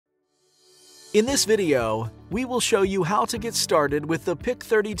In this video, we will show you how to get started with the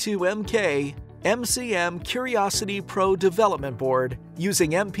PIC32MK MCM Curiosity Pro development board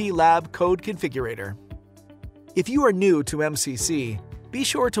using MPLAB Code Configurator. If you are new to MCC, be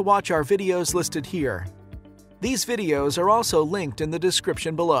sure to watch our videos listed here. These videos are also linked in the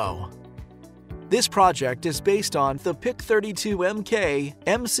description below. This project is based on the PIC32MK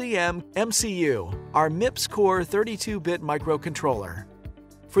MCM MCU, our MIPS Core 32-bit microcontroller.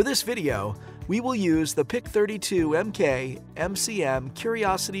 For this video, we will use the PIC32MK MCM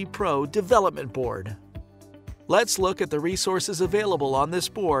Curiosity Pro development board. Let's look at the resources available on this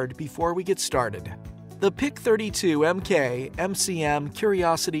board before we get started. The PIC32MK MCM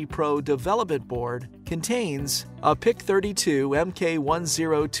Curiosity Pro development board contains a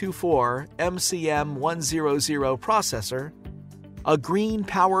PIC32MK1024 MCM100 processor, a green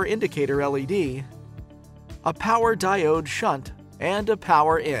power indicator LED, a power diode shunt, and a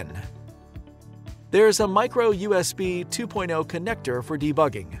power in. There's a micro USB 2.0 connector for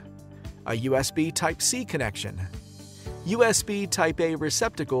debugging, a USB Type-C connection, USB Type-A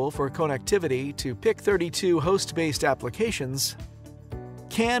receptacle for connectivity to PIC32 host-based applications,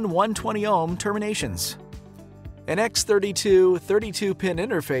 CAN 120 ohm terminations, an X32 32-pin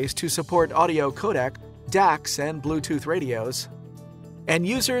interface to support audio codec, DACs, and Bluetooth radios, and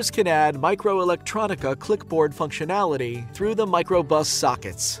users can add MikroElectronika clickboard functionality through the MicroBus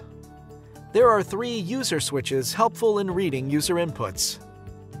sockets. There are 3 user switches helpful in reading user inputs,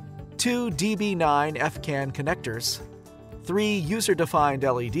 2 DB9 FCAN connectors, 3 user-defined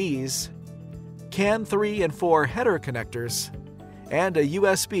LEDs, CAN 3 and 4 header connectors, and a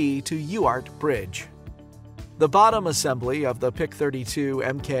USB to UART bridge. The bottom assembly of the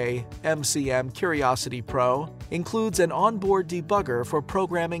PIC32MK MCM Curiosity Pro includes an onboard debugger for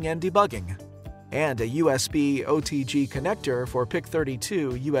programming and debugging, and a USB OTG connector for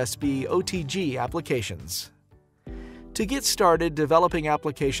PIC32 USB OTG applications. To get started developing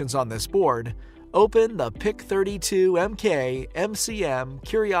applications on this board, open the PIC32MK MCM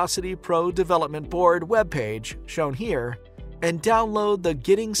Curiosity Pro development board webpage shown here and download the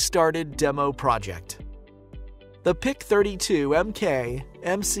Getting Started demo project. The PIC32MK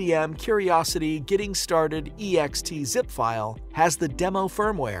MCM Curiosity Getting Started ext zip file has the demo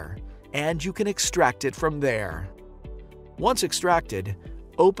firmware, and you can extract it from there. Once extracted,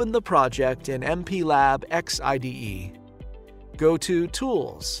 open the project in MPLAB IDE. Go to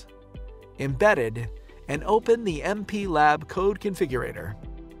Tools, Embedded, and open the MPLAB Code Configurator.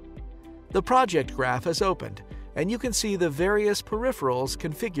 The project graph is opened, and you can see the various peripherals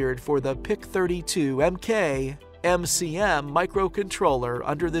configured for the PIC32MK MCM microcontroller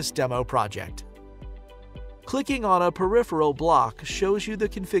under this demo project. Clicking on a peripheral block shows you the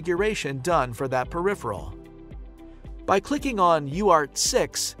configuration done for that peripheral. By clicking on UART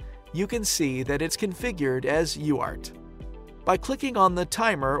 6, you can see that it's configured as UART. By clicking on the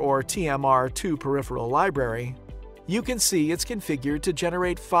timer or TMR2 peripheral library, you can see it's configured to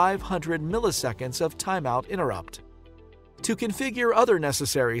generate 500 milliseconds of timeout interrupt. To configure other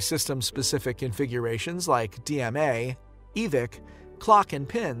necessary system-specific configurations like DMA, EVIC, clock and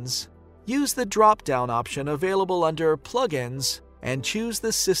pins, use the drop-down option available under Plugins and choose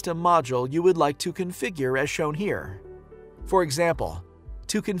the system module you would like to configure as shown here. For example,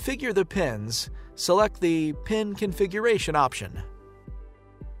 to configure the pins, select the Pin Configuration option.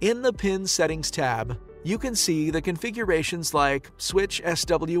 In the Pin Settings tab, you can see the configurations like Switch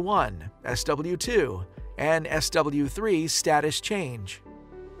SW1, SW2, and SW3 status change,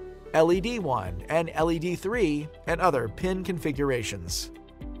 LED1 and LED3, and other pin configurations.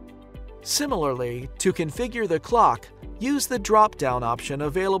 Similarly, to configure the clock, use the drop-down option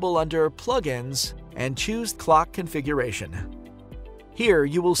available under Plugins and choose Clock Configuration. Here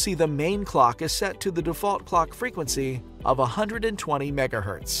you will see the main clock is set to the default clock frequency of 120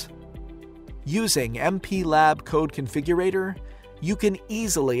 MHz. Using MPLAB Code Configurator, you can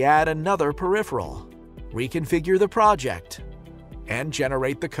easily add another peripheral, reconfigure the project, and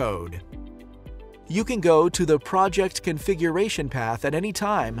generate the code. You can go to the project configuration path at any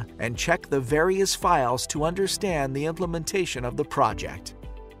time and check the various files to understand the implementation of the project.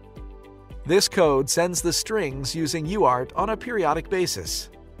 This code sends the strings using UART on a periodic basis,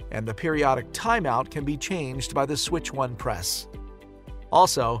 and the periodic timeout can be changed by the switch 1 press.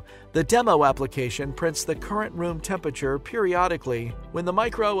 Also, the demo application prints the current room temperature periodically when the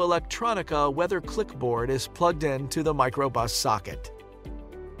MikroElectronika Weather Click Board is plugged into the MicroBus socket.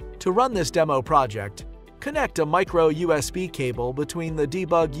 To run this demo project, connect a micro USB cable between the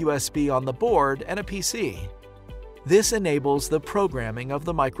debug USB on the board and a PC. This enables the programming of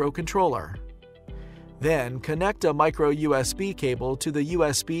the microcontroller. Then connect a micro USB cable to the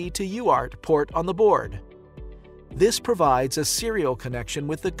USB to UART port on the board. This provides a serial connection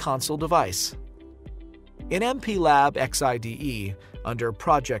with the console device. In MPLAB XIDE, under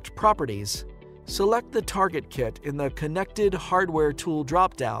Project Properties, select the target kit in the Connected Hardware Tool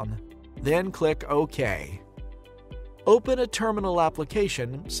dropdown, then click OK. Open a terminal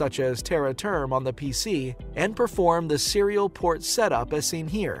application, such as TerraTerm on the PC, and perform the serial port setup as seen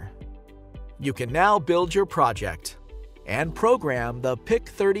here. You can now build your project and program the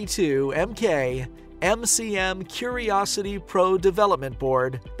PIC32MK MCM Curiosity Pro development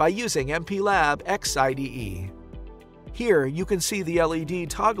board by using MPLAB XIDE. Here you can see the LED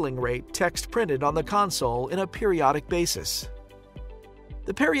toggling rate text printed on the console in a periodic basis.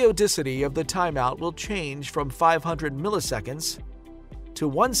 The periodicity of the timeout will change from 500 milliseconds to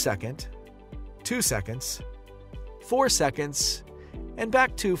 1 second, 2 seconds, 4 seconds, and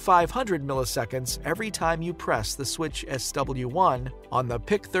back to 500 milliseconds every time you press the switch SW1 on the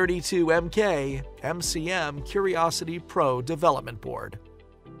PIC32MK MCM Curiosity Pro development board.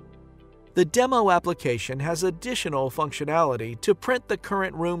 The demo application has additional functionality to print the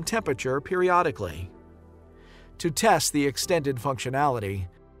current room temperature periodically. To test the extended functionality,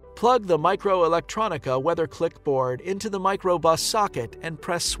 plug the MikroElectronika Weather Click Board into the MicroBus socket and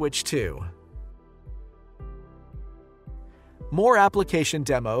press switch 2. More application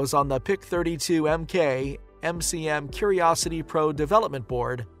demos on the PIC32MK MCM Curiosity Pro development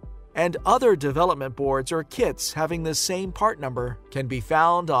board and other development boards or kits having the same part number can be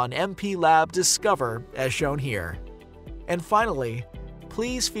found on MPLAB Discover as shown here. And finally,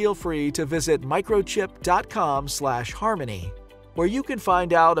 please feel free to visit microchip.com/harmony, where you can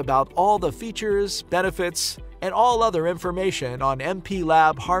find out about all the features, benefits, and all other information on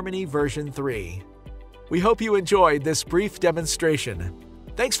MPLAB Harmony version 3. We hope you enjoyed this brief demonstration.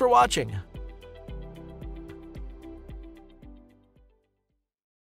 Thanks for watching.